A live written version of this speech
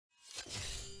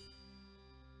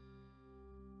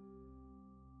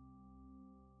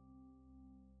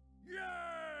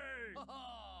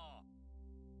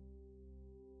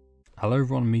Hello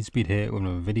everyone, Meadspeed here with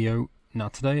another video. Now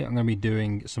today I'm going to be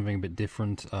doing something a bit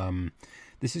different.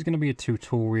 This is going to be a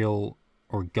tutorial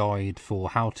or a guide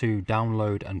for how to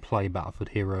download and play Battlefield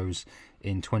Heroes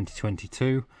in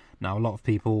 2022. Now a lot of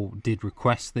people did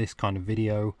request this kind of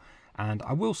video, and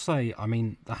I will say, I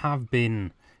mean, there have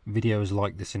been videos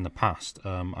like this in the past.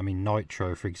 I mean,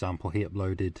 Nitro, for example, he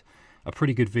uploaded a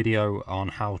pretty good video on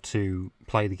how to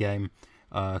play the game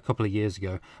a couple of years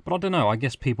ago, but I don't know, I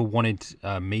guess people wanted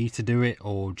me to do it,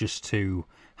 or just to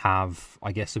have,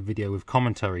 I guess, a video with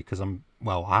commentary, because I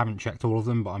haven't checked all of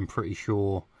them, but I'm pretty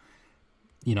sure,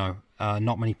 you know,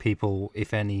 not many people,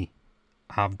 if any,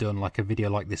 have done like a video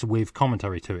like this with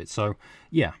commentary to it. So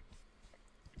yeah,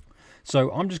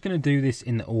 so I'm just going to do this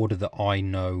in the order that I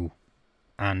know,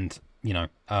 and you know,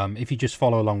 if you just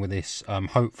follow along with this,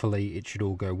 hopefully it should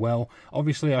all go well.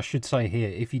 Obviously, I should say here,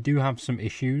 if you do have some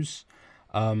issues,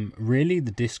 really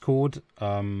the Discord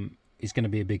is going to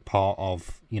be a big part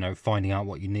of, you know, finding out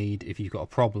what you need if you've got a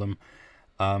problem.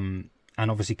 And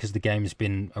obviously, because the game's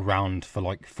been around for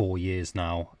like 4 years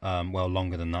now, well,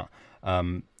 longer than that,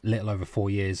 little over 4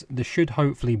 years, there should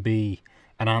hopefully be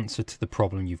an answer to the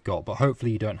problem you've got, but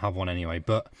hopefully you don't have one anyway.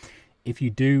 But if you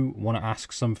do want to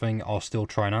ask something, I'll still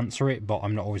try and answer it, but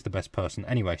I'm not always the best person.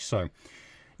 Anyway, so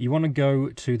you want to go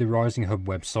to the Rising Hub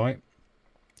website,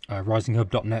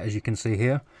 risinghub.net, as you can see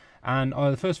here, and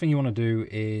the first thing you want to do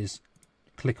is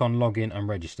click on login and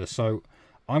register. So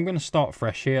I'm going to start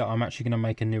fresh here. I'm actually going to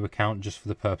make a new account just for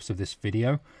the purpose of this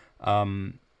video,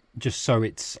 just so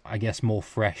it's, I guess, more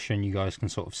fresh and you guys can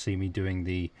sort of see me doing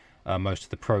the most of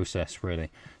the process,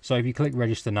 really. So if you click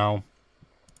register now,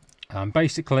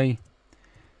 basically,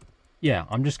 yeah,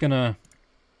 I'm just gonna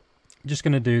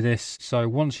do this. So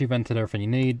once you've entered everything you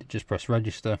need, just press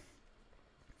register.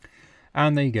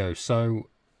 And there you go. So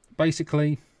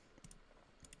basically,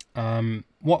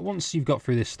 once you've got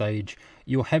through this stage,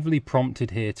 you're heavily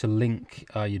prompted here to link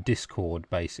your Discord,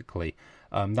 basically.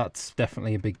 That's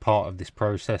definitely a big part of this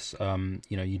process.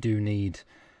 You know, you do need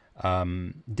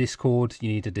Discord, you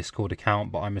need a Discord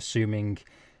account, but I'm assuming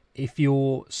if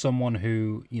you're someone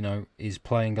who, you know, is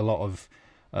playing a lot of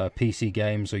PC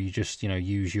games, or you just, you know,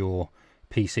 use your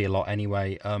PC a lot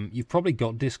anyway, you've probably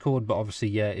got Discord, but obviously,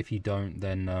 yeah, if you don't,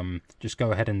 then just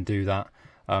go ahead and do that.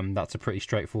 That's a pretty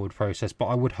straightforward process, but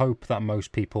I would hope that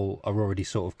most people are already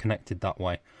sort of connected that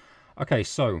way. Okay,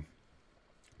 so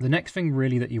the next thing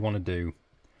really that you want to do,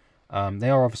 they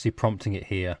are obviously prompting it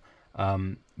here,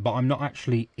 but I'm not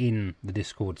actually in the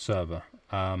Discord server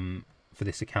for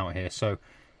this account here. So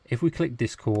if we click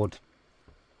Discord,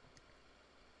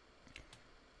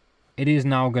 it is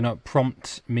now going to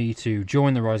prompt me to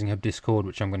join the Rising Hub Discord,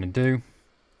 which I'm going to do.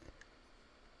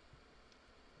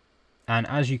 And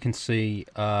as you can see,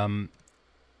 I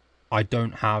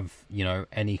don't have, you know,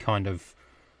 any kind of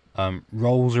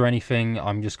roles or anything.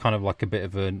 I'm just kind of like a bit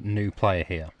of a new player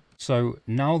here. So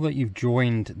now that you've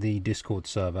joined the Discord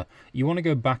server, you want to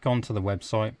go back onto the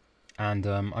website. And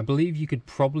I believe you could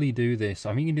probably do this. I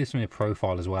think you can do this in your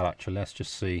profile as well, actually. Let's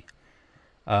just see.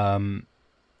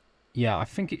 Yeah, I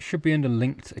think it should be under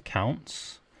linked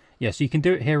accounts. Yeah, so you can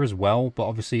do it here as well, but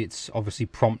obviously it's obviously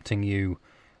prompting you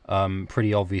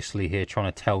pretty obviously here,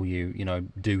 trying to tell you, you know,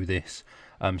 do this.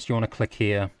 So you want to click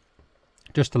here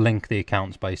just to link the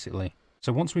accounts, basically.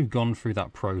 So once we've gone through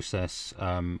that process,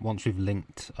 once we've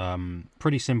linked,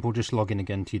 pretty simple, just log in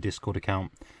again to your Discord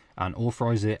account and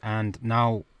authorize it. And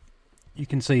now you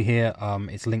can see here,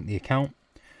 it's linked the account.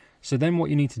 So then what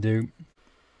you need to do,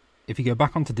 if you go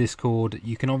back onto Discord,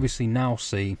 you can obviously now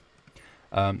see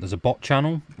there's a bot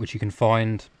channel, which you can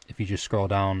find if you just scroll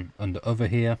down under other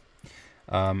here.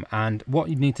 And what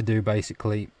you need to do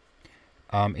basically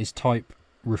is type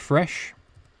refresh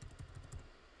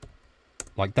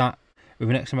like that with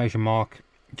an exclamation mark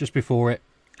just before it.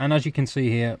 And as you can see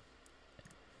here,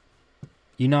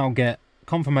 you now get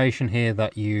confirmation here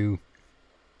that you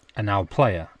are now a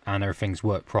player and everything's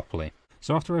worked properly.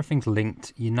 So after everything's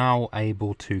linked, you're now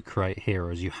able to create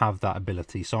heroes. You have that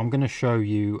ability. So I'm going to show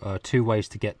you 2 ways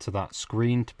to get to that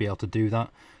screen to be able to do that.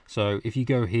 So if you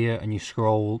go here and you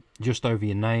scroll just over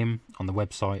your name on the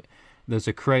website, there's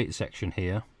a create section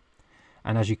here.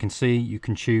 And as you can see, you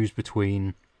can choose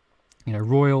between, you know,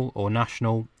 royal or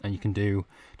national, and you can do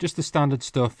just the standard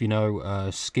stuff, you know,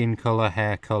 skin color,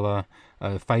 hair color,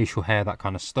 facial hair, that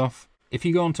kind of stuff. If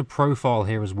you go onto profile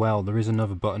here as well, there is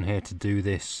another button here to do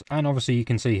this. And obviously you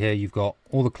can see here you've got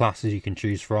all the classes you can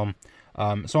choose from.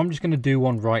 So I'm just going to do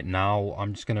one right now.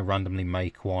 I'm just going to randomly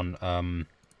make one.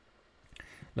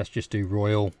 Let's just do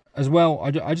royal. As well,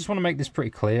 I just want to make this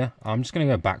pretty clear. I'm just going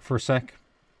to go back for a sec.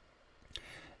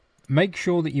 Make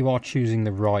sure that you are choosing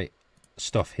the right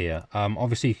stuff here.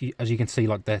 Obviously, as you can see,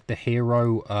 like the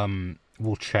hero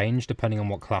will change depending on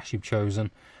what class you've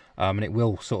chosen, and it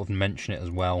will sort of mention it as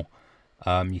well.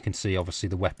 You can see obviously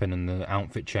the weapon and the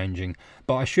outfit changing,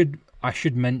 but I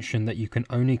should mention that you can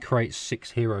only create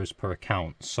 6 heroes per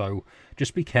account, so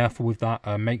just be careful with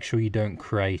that. Make sure you don't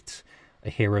create a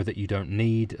hero that you don't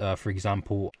need. For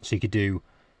example, so you could do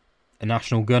a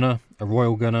national gunner, a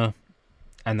royal gunner,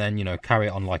 and then, you know, carry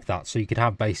it on like that. So you could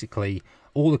have basically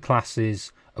all the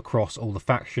classes across all the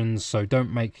factions. So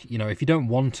don't make, you know, if you don't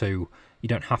want to, you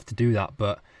don't have to do that.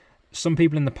 But some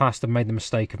people in the past have made the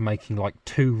mistake of making like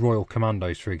 2 royal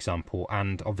commandos, for example.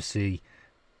 And obviously,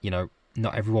 you know,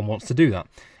 not everyone wants to do that.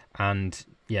 And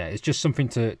yeah, it's just something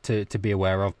to be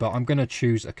aware of. But I'm going to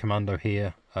choose a commando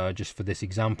here just for this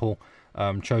example.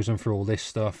 Chosen for all this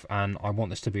stuff, and I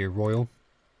want this to be a royal.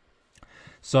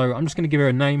 So I'm just going to give her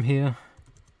a name here.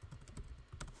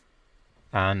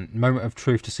 And moment of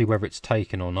truth to see whether it's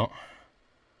taken or not.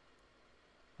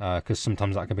 Because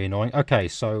sometimes that can be annoying. Okay,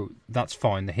 so that's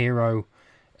fine. The hero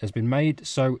has been made.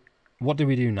 So what do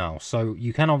we do now? So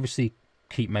you can obviously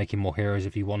keep making more heroes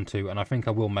if you want to. And I think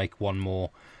I will make one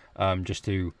more just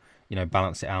to, you know,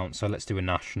 balance it out. So let's do a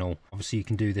national. Obviously you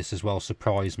can do this as well.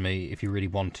 Surprise me if you really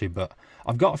want to. But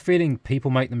I've got a feeling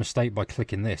people make the mistake by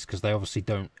clicking this because they obviously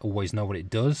don't always know what it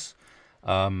does.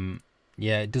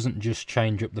 Yeah, it doesn't just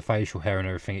change up the facial hair and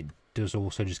everything. It does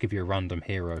also just give you a random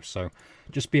hero. So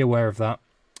just be aware of that.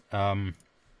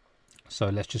 So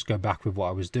let's just go back with what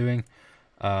I was doing.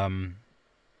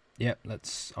 Yeah,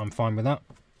 I'm fine with that.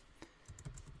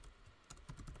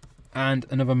 And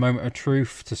another moment of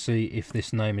truth to see if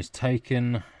this name is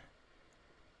taken.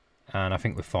 And I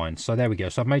think we're fine. So there we go.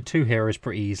 So I've made 2 heroes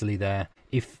pretty easily there.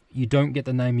 If you don't get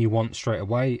the name you want straight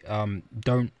away,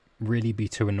 don't really be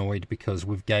too annoyed, because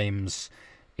with games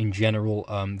in general,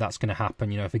 that's going to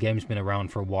happen. You know, if a game's been around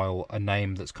for a while, a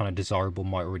name that's kind of desirable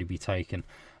might already be taken.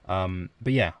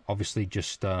 But yeah, obviously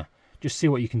just see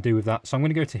what you can do with that. So I'm going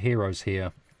to go to heroes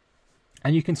here,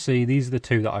 and you can see these are the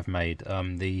 2 that I've made,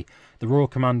 the Royal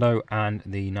Commando and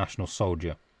the National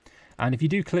Soldier. And if you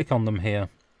do click on them here,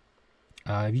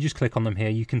 if you just click on them here,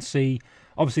 you can see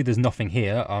obviously there's nothing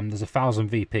here. There's 1000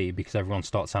 VP because everyone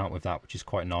starts out with that, which is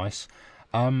quite nice.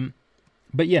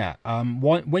 But yeah,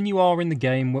 when you are in the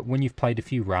game, when you've played a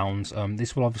few rounds,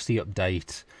 this will obviously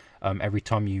update every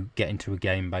time you get into a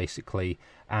game, basically,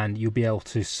 and you'll be able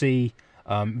to see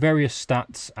various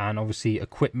stats and obviously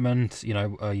equipment, you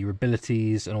know, your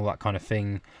abilities and all that kind of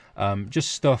thing.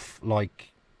 Just stuff like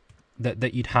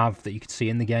that you'd have that you could see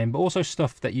in the game, but also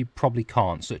stuff that you probably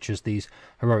can't, such as these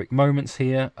heroic moments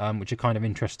here, which are kind of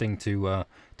interesting to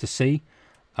see.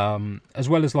 As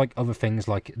well as like other things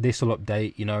like this will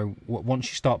update, you know, once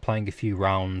you start playing a few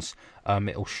rounds,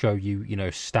 it'll show you, you know,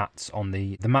 stats on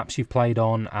the maps you've played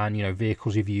on, and, you know,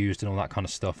 vehicles you've used and all that kind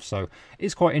of stuff. So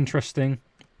it's quite interesting.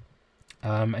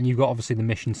 And you've got obviously the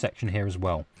mission section here as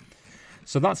well.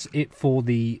 So that's it for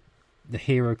the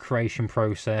hero creation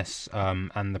process,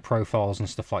 and the profiles and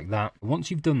stuff like that.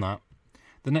 Once you've done that,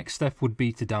 the next step would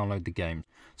be to download the game.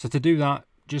 So to do that,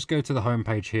 just go to the home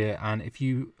page here, and if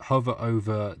you hover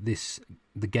over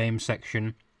the game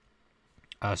section,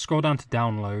 scroll down to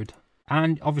download,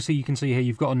 and obviously you can see here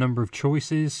you've got a number of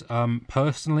choices.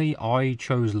 Personally, I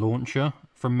chose launcher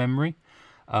from memory.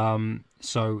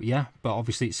 So yeah, but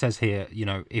obviously it says here, you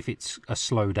know, if it's a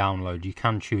slow download, you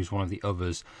can choose one of the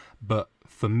others. But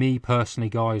for me personally,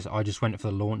 guys, I just went for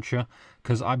the launcher,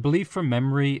 because I believe from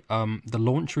memory, the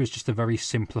launcher is just a very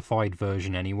simplified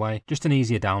version anyway. Just an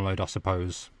easier download, I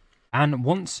suppose. And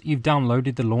once you've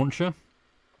downloaded the launcher,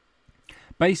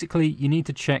 basically you need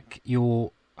to check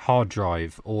your hard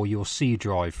drive or your C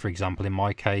drive, for example. In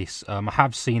my case, I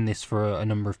have seen this for a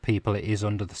number of people, it is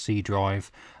under the C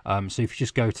drive. So if you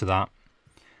just go to that,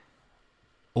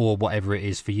 or whatever it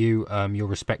is for you, your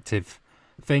respective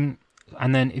thing,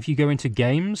 and then if you go into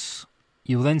games,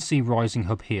 you'll then see Rising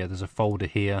Hub here. There's a folder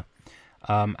here,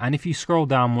 and if you scroll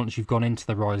down once you've gone into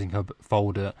the Rising Hub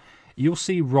folder, you'll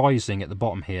see Rising at the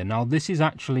bottom here. Now this is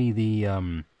actually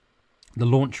the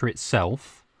launcher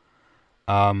itself.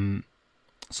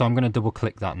 So I'm going to double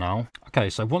click that now. Okay,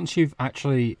 so once you've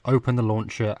actually opened the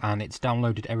launcher and it's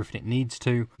downloaded everything it needs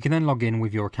to, you can then log in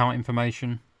with your account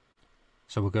information.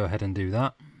 So we'll go ahead and do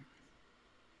that.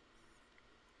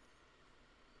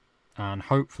 And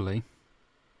hopefully...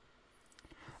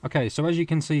 Okay, so as you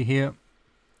can see here,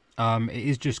 it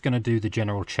is just going to do the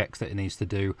general checks that it needs to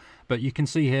do. But you can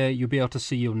see here, you'll be able to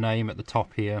see your name at the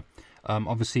top here.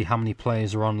 Obviously how many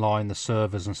players are online, the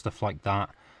servers and stuff like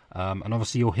that. And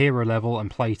obviously your hero level and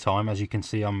playtime. As you can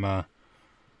see, I'm a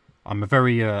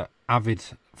very avid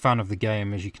fan of the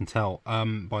game, as you can tell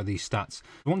by these stats.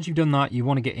 Once you've done that, you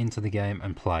want to get into the game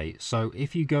and play. So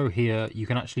if you go here, you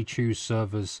can actually choose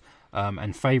servers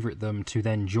and favorite them to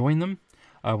then join them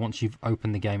once you've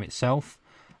opened the game itself.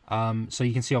 So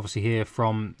you can see obviously here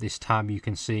from this tab, you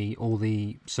can see all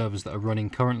the servers that are running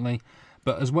currently.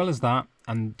 But as well as that,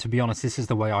 and to be honest, this is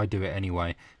the way I do it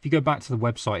anyway. If you go back to the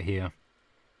website here,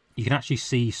 you can actually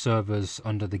see servers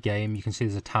under the game. You can see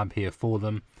there's a tab here for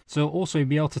them. So also you'll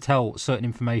be able to tell certain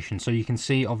information. So you can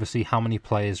see obviously how many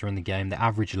players are in the game, the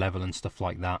average level and stuff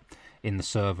like that in the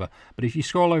server. But if you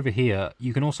scroll over here,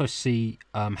 you can also see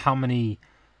how many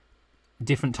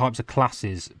different types of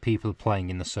classes people are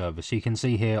playing in the server. So you can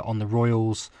see here on the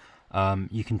Royals,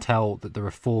 you can tell that there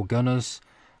are 4 gunners.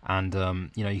 And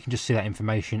you know, you can just see that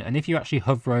information. And if you actually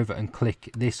hover over and click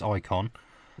this icon,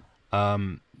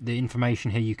 the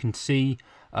information here, you can see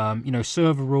you know,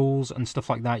 server rules and stuff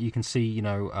like that. You can see, you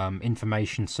know,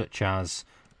 information such as,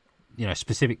 you know,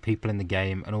 specific people in the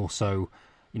game, and also,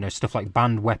 you know, stuff like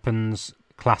banned weapons,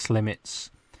 class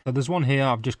limits. So there's one here,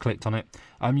 I've just clicked on it.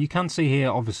 You can see here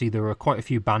obviously there are quite a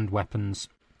few banned weapons,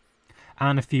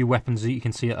 and a few weapons that you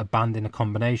can see are banned in a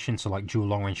combination, so like dual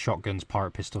long-range shotguns,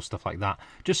 pirate pistols, stuff like that.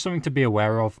 Just something to be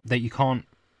aware of that you can't,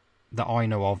 that I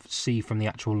know of, see from the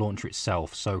actual launcher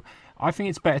itself. So I think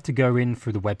it's better to go in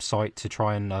through the website to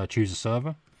try and choose a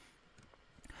server.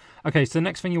 Okay, so the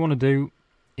next thing you want to do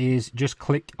is just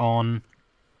click on,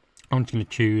 I'm just going to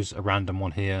choose a random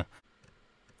one here.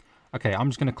 Okay, I'm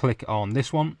just going to click on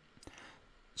this one.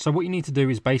 So what you need to do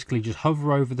is basically just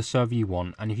hover over the server you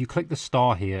want, and if you click the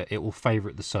star here, it will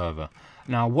favorite the server.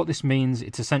 Now what this means,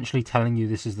 it's essentially telling you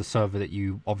this is the server that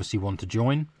you obviously want to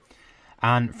join.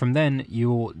 And from then,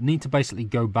 you'll need to basically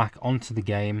go back onto the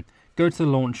game, go to the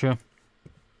launcher,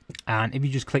 and if you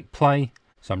just click play,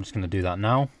 so I'm just going to do that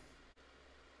now.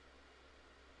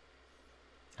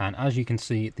 And as you can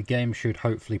see, the game should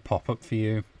hopefully pop up for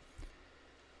you.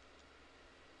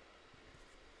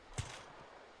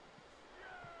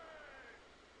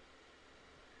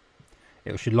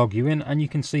 It should log you in, and you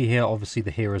can see here obviously the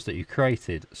heroes that you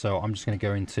created. So I'm just going to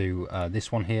go into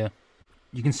this one here.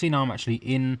 You can see now I'm actually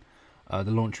in the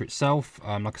launcher itself.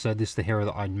 Like I said, this is the hero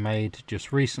that I made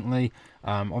just recently.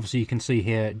 Obviously you can see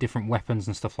here different weapons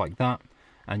and stuff like that,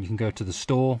 and you can go to the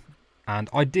store, and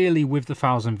ideally with the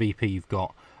 1000 VP you've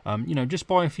got, you know, just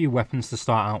buy a few weapons to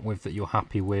start out with that you're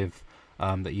happy with,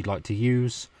 that you'd like to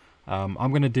use. I'm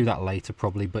going to do that later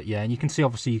probably, but yeah, and you can see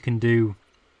obviously you can do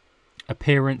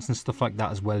appearance and stuff like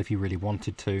that as well if you really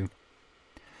wanted to.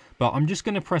 But I'm just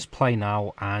going to press play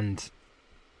now and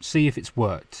see if it's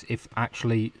worked, if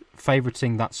actually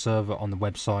favoriting that server on the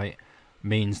website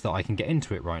means that I can get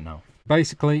into it right now.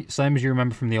 Basically, same as you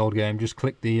remember from the old game, just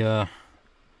click the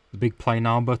big play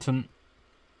now button.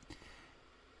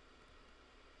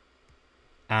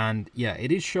 And yeah,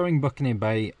 it is showing Buccaneer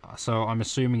Bay, so I'm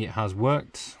assuming it has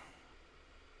worked.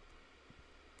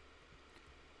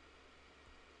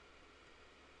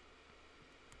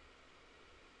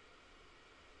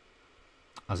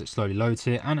 As it slowly loads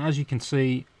here, and as you can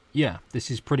see, yeah,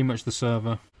 this is pretty much the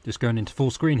server. Just going into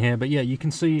full screen here, but yeah, you can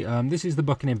see this is the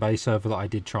Buccaneer Bay server that I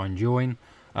did try and join,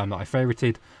 that I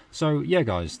favorited. So yeah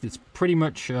guys, it's pretty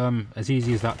much as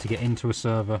easy as that to get into a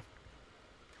server.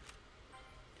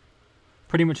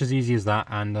 Pretty much as easy as that,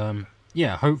 and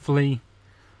yeah, hopefully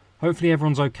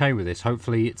everyone's okay with this.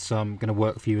 Hopefully it's going to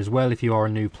work for you as well if you are a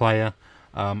new player.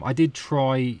 I did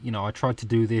try, you know, I tried to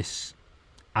do this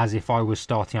as if I was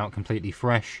starting out completely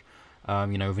fresh,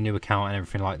 you know, with a new account and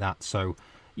everything like that. So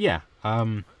yeah,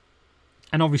 and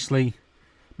obviously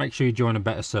make sure you join a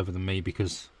better server than me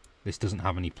because this doesn't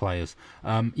have any players.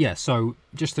 Yeah, so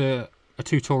just a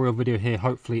tutorial video here.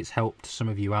 Hopefully it's helped some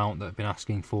of you out that have been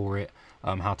asking for it,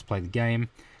 how to play the game.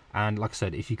 And like I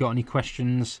said, if you've got any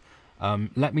questions,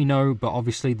 let me know. But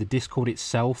obviously the Discord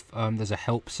itself, there's a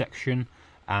help section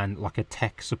and like a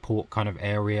tech support kind of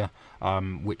area,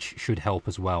 which should help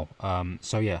as well.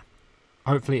 So yeah,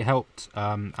 hopefully it helped,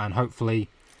 and hopefully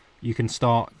you can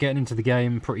start getting into the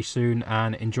game pretty soon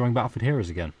and enjoying Battlefield Heroes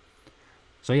again.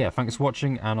 So yeah, thanks for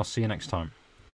watching, and I'll see you next time.